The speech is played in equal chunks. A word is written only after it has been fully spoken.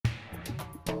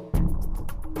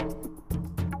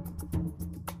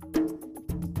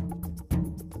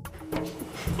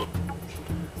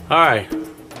Alright,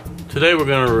 today we're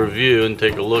going to review and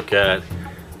take a look at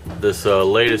this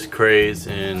latest craze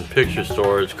in picture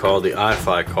storage called the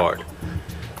wifi card.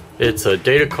 It's a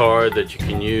data card that you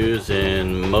can use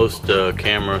in most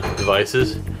camera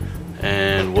devices,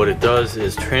 and what it does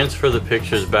is transfer the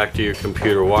pictures back to your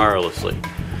computer wirelessly.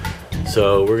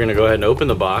 So we're going to go ahead and open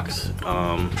the box,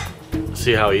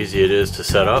 see how easy it is to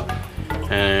set up,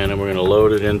 and then we're going to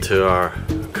load it into our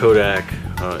Kodak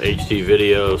HD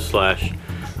video slash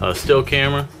still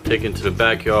camera, take it to the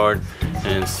backyard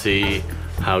and see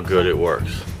how good it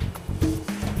works.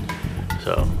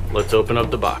 So let's open up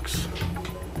the box.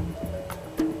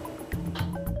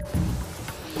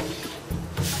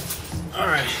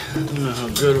 Alright, I don't know how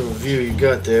good of a view you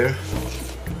got there.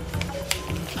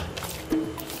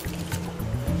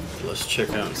 Let's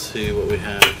check out and see what we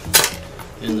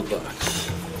have in the box.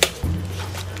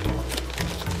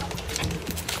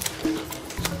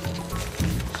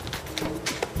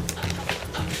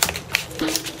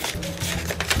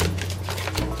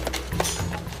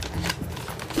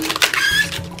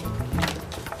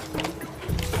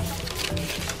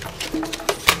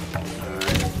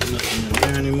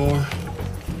 Anymore.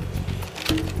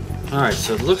 Alright,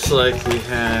 so it looks like we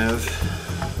have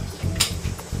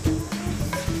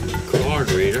a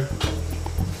card reader.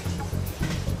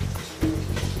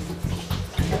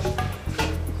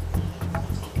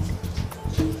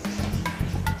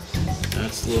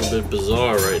 That's a little bit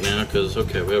bizarre right now because,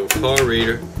 okay, we have a card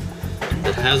reader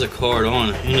that has a card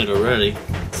on in it already.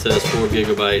 It says 4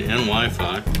 GB and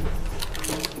Wi-Fi.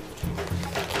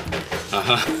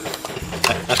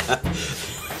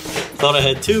 Thought I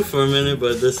had two for a minute,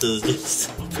 but this is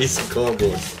just a piece of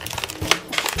cardboard.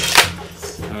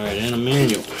 Alright, and a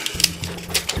manual.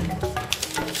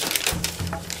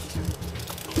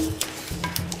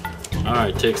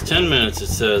 Alright, takes 10 minutes, it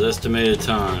says, estimated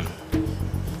time.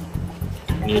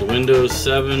 Need Windows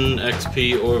 7,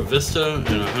 XP, or Vista, and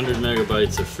 100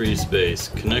 megabytes of free space.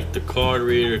 Connect the card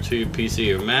reader to your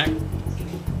PC or Mac.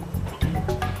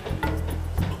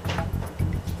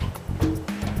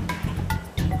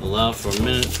 Allow for a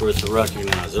minute for it to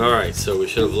recognize it. Alright, so we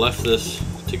should have left this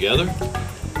together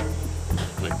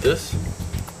like this.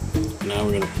 Now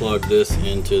we're going to plug this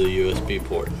into the USB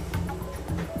port.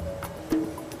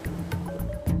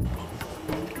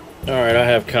 Alright, I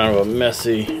have kind of a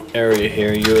messy area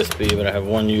here, USB, but I have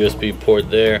one USB port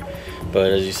there.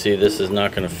 But as you see, this is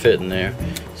not going to fit in there.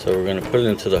 So we're going to put it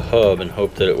into the hub and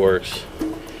hope that it works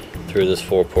through this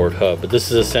 4-port hub. But this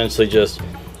is essentially just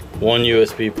one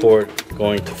USB port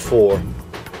going to 4,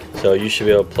 so you should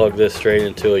be able to plug this straight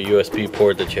into a USB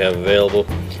port that you have available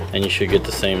and you should get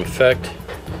the same effect.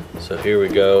 So here we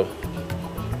go.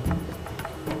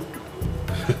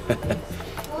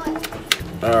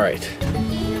 Alright,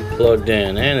 plugged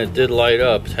in, and it did light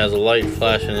up. It has a light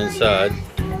flashing inside.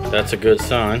 That's a good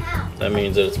sign. That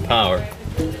means that it's powered.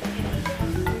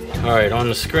 Alright, on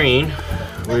the screen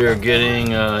we are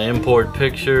getting import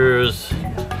pictures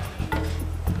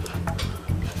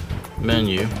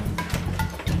menu.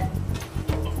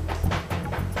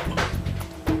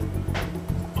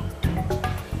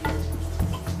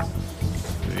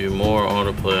 View more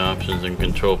autoplay options and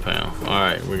control panel.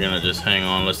 Alright, we're gonna just hang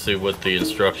on. Let's see what the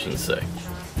instructions say.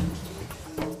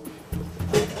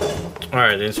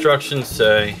 Alright, the instructions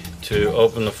say to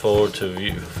open the folder to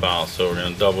view file. So we're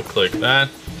gonna double click that.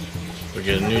 We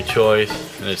get a new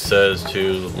choice and it says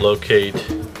to locate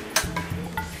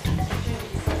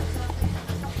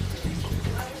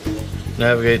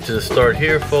navigate to the Start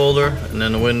Here folder, and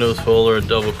then the Windows folder,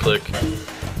 double click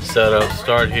Setup,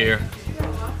 Start Here,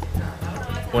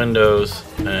 Windows,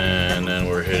 and then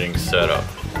we're hitting Setup.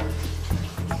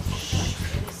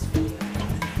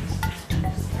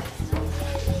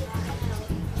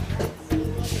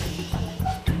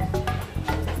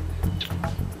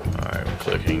 Alright, we're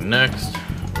clicking Next.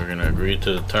 We're going to agree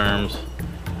to the terms.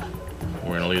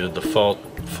 We're going to leave the default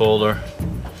folder.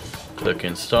 Click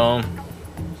Install.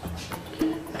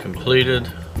 Completed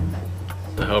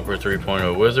the Helper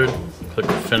 3.0 wizard. Click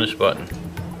the Finish button.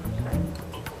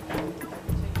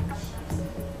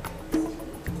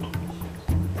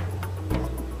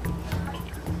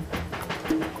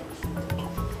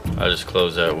 I just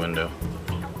closed that window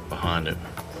behind it.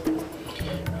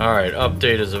 Alright,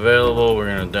 update is available. We're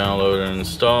going to download and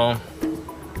install.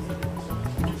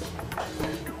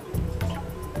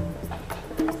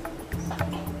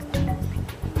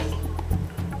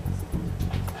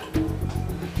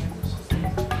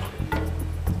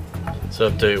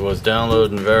 This update was downloaded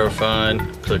and verified.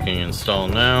 Clicking Install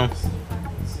Now.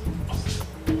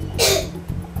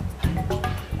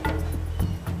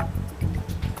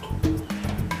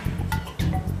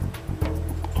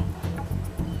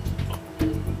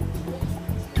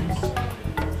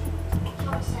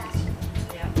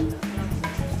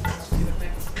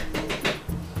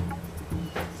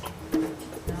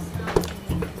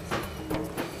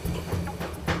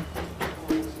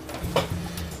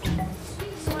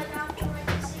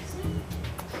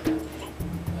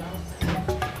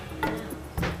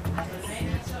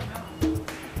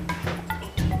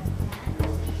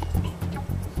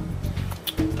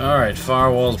 Alright,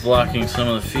 firewalls blocking some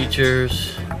of the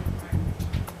features.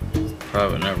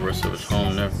 Private network, so it's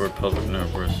home network, public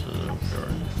network.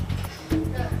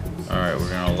 Alright, we're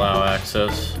going to allow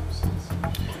access.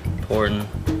 Important.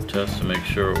 Test to make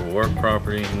sure it will work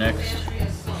properly. Next.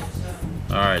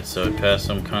 Alright, so it passed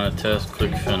some kind of test.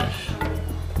 Click finish.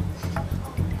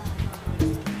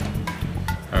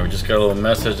 Alright, we just got a little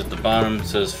message at the bottom. It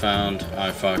says found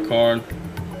Wi-Fi card.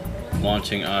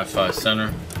 Launching Wi-Fi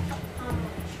Center.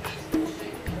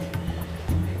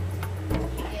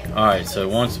 Alright, so it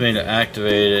wants me to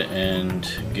activate it and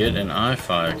get an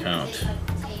Wi-Fi account.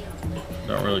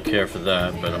 Don't really care for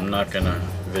that, but I'm not going to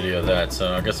video that.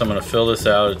 So I guess I'm going to fill this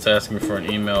out. It's asking for an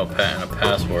email and a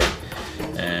password,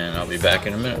 and I'll be back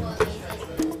in a minute.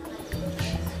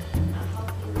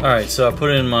 Alright, so I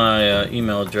put in my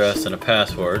email address and a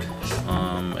password,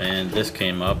 and this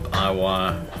came up,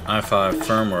 Wi-Fi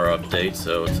firmware update,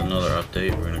 so it's another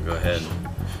update. We're going to go ahead and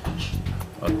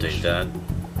update that.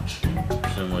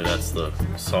 Presumably that's the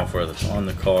software that's on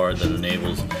the card that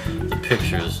enables the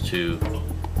pictures to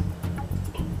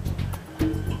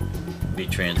be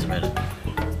transmitted.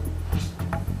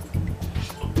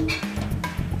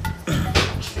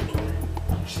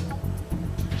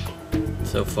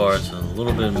 So far it's a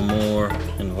little bit more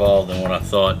involved than what I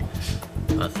thought.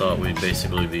 I thought we'd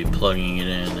basically be plugging it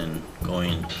in and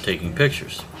going and taking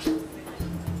pictures.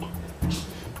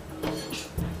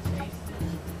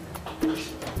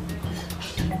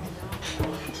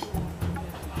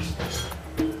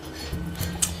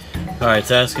 Alright,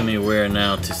 it's asking me where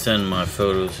now to send my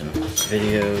photos and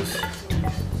videos.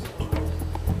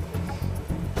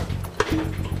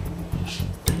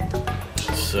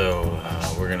 So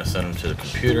we're going to send them to the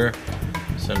computer.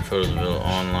 Send photos of the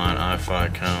online Wi-Fi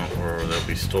account where they'll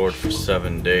be stored for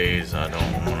 7 days. I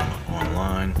don't want them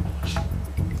online.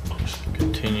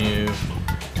 Continue.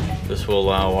 This will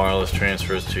allow wireless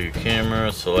transfers to your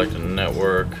camera. Select a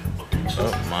network.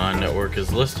 Oh, my network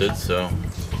is listed, so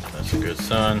that's a good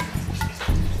sign.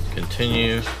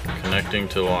 Continue. Connecting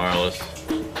to wireless.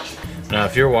 Now,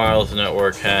 if your wireless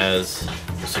network has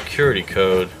a security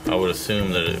code, I would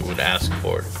assume that it would ask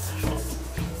for it.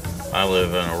 I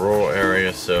live in a rural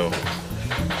area, so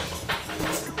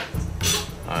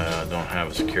I don't have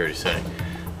a security setting.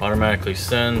 Automatically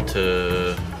send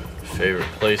to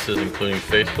favorite places, including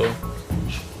Facebook.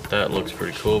 That looks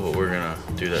pretty cool, but we're gonna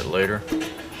do that later.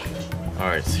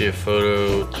 Alright, see a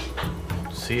photo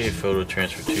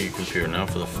transfer to your computer. Now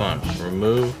for the fun.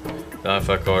 Remove the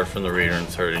Wi-Fi card from the reader and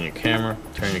insert it in your camera.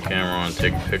 Turn your camera on and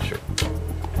take a picture.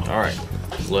 Alright,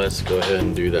 let's go ahead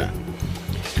and do that.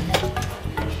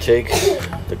 Take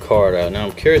the card out. Now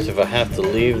I'm curious if I have to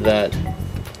leave that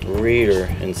reader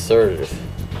inserted.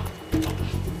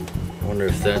 I wonder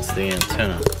if that's the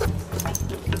antenna.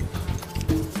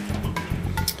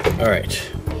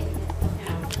 Alright.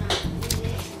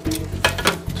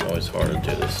 It's always hard to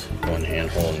do this. One hand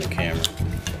holding the camera.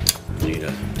 Need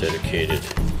a dedicated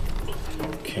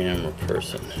camera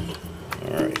person.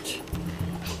 Alright.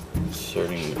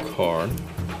 Inserting the card.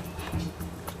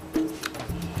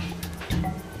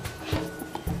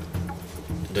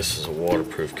 This is a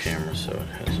waterproof camera, so it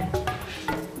has a...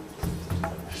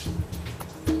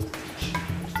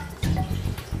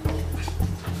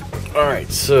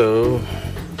 Alright, so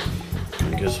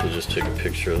I guess we'll just take a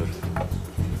picture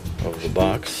of the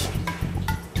box.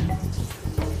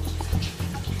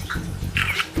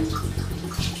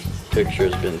 Picture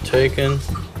has been taken,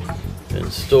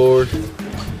 been stored.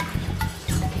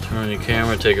 Turn on your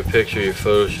camera, take a picture. Your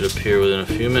photo should appear within a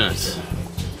few minutes.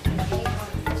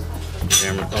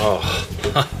 Camera. Oh,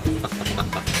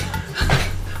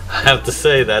 I have to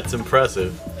say that's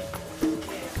impressive.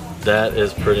 That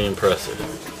is pretty impressive.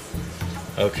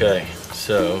 Okay,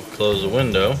 so close the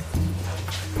window.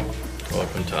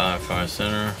 Welcome to Wi-Fi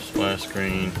Center, splash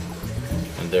screen,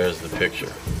 and there's the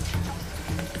picture.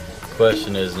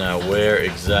 Question is now, where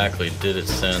exactly did it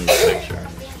send the picture?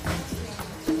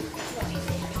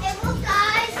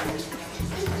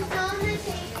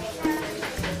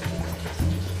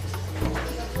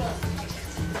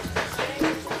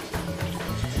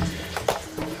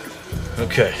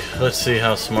 Okay, let's see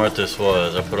how smart this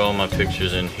was. I put all my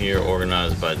pictures in here,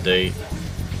 organized by date.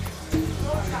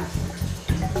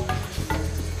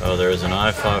 Oh, there's an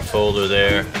Wi-Fi folder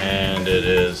there, and it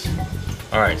is...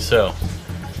 Alright, so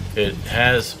it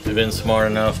has been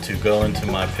smart enough to go into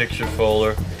my picture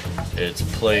folder. It's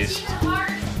placed... Oh,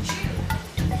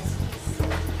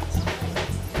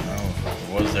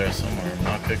 was there somewhere?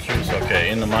 My pictures? Okay,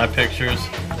 into my pictures,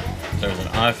 there's an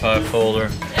Wi-Fi folder,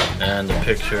 and the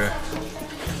picture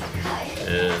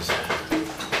is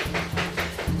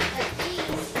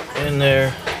in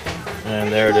there.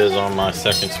 And there it is on my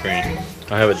second screen.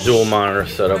 I have a dual monitor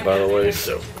set up, by the way,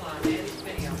 so.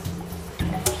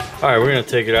 Alright, we're going to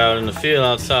take it out in the field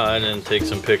outside and take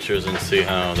some pictures and see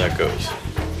how that goes.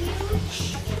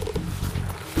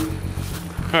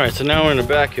 Alright, so now we're in the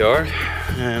backyard,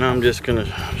 and I'm just going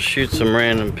to shoot some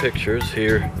random pictures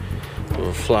here of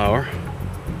a flower.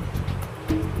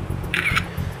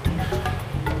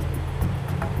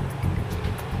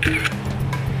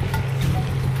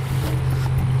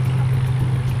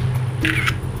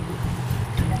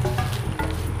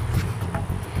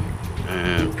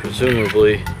 And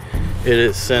presumably it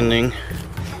is sending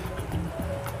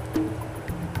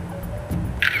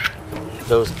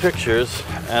those pictures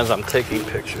as I'm taking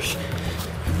pictures.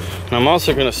 And I'm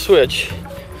also going to switch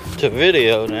to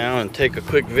video now and take a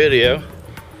quick video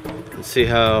and see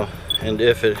how and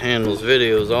if it handles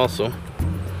videos also.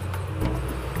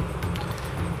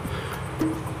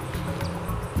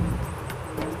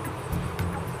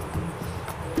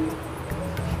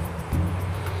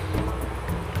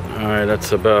 Alright,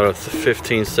 that's about a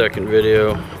 15-second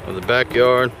video of the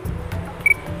backyard.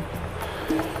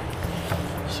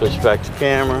 Switch back to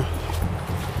camera.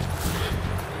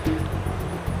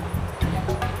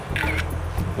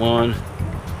 1,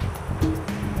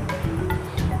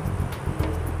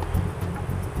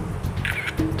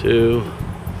 2,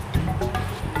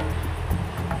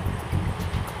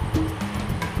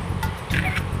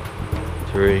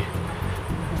 3.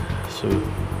 Some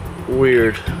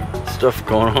weird stuff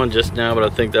going on just now, but I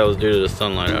think that was due to the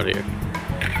sunlight out here.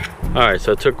 Alright,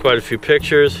 so I took quite a few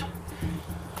pictures.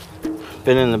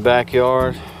 Been in the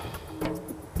backyard.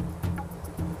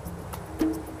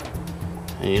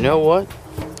 And you know what?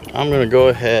 I'm gonna go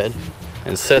ahead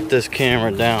and set this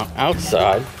camera down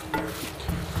outside.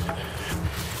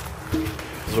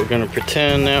 So we're gonna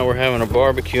pretend now we're having a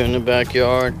barbecue in the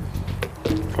backyard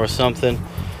or something,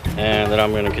 and that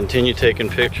I'm gonna continue taking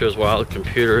pictures while the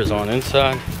computer is on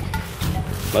inside.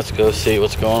 Let's go see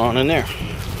what's going on in there.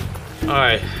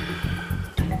 Alright,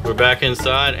 we're back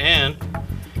inside, and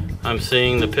I'm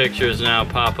seeing the pictures now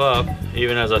pop up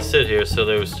even as I sit here, so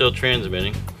they were still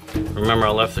transmitting. Remember,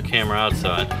 I left the camera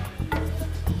outside.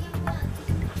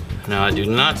 Now I do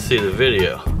not see the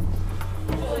video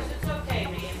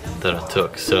that I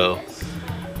took, so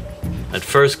at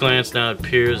first glance now it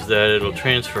appears that it'll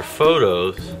transfer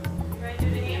photos,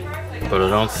 but I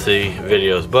don't see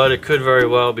videos. But it could very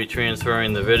well be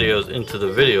transferring the videos into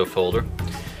the video folder.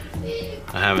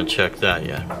 I haven't checked that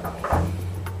yet.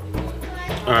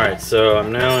 Alright, so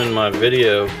I'm now in my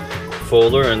video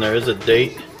folder, and there is a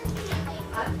date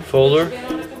folder.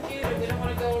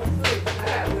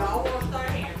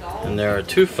 And there are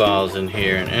 2 files in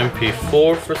here, an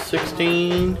MP4 for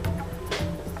 16.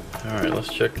 Alright,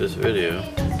 let's check this video.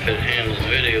 It handles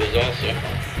videos also.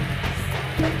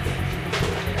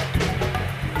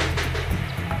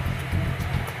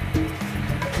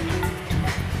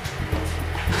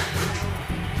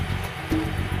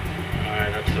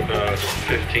 Alright, that's about a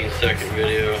 15-second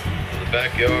video of the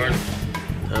backyard.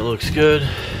 That looks good.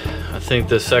 I think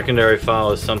the secondary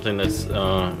file is something that's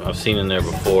I've seen in there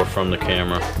before from the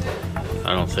camera.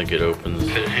 I don't think it opens.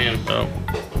 Oh,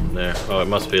 there. Oh, it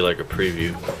must be like a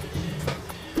preview.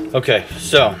 Okay,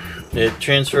 so it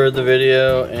transferred the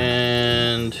video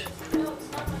and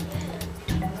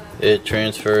it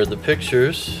transferred the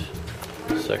pictures.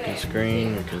 Second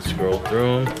screen, you can scroll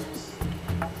through them.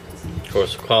 Of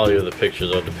course, the quality of the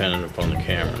pictures are dependent upon the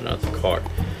camera, not the card.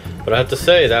 But I have to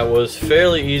say, that was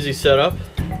fairly easy setup.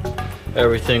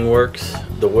 Everything works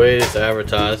the way it's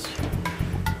advertised.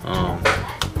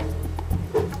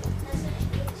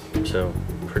 So,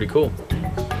 pretty cool.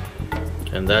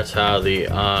 And that's how the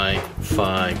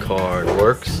iFi card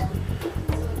works.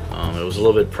 It was a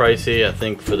little bit pricey. I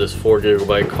think for this 4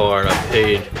 GB card I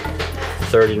paid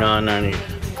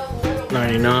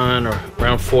 $39.99 or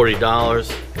around $40.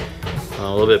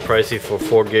 A little bit pricey for a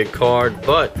 4 gig card,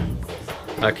 but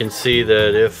I can see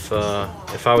that if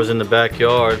I was in the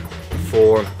backyard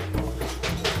for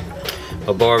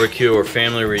a barbecue or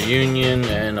family reunion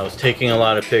and I was taking a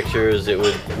lot of pictures, it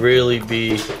would really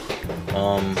be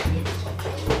a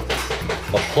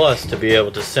plus to be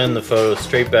able to send the photos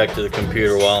straight back to the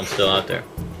computer while I'm still out there.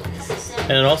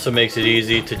 And it also makes it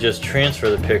easy to just transfer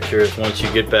the pictures once you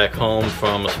get back home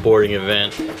from a sporting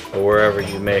event or wherever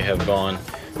you may have gone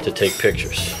to take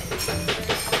pictures.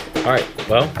 Alright,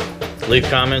 well, leave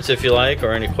comments if you like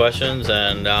or any questions,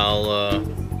 and I'll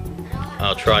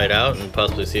try it out and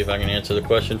possibly see if I can answer the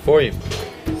question for you.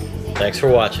 Thanks for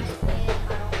watching.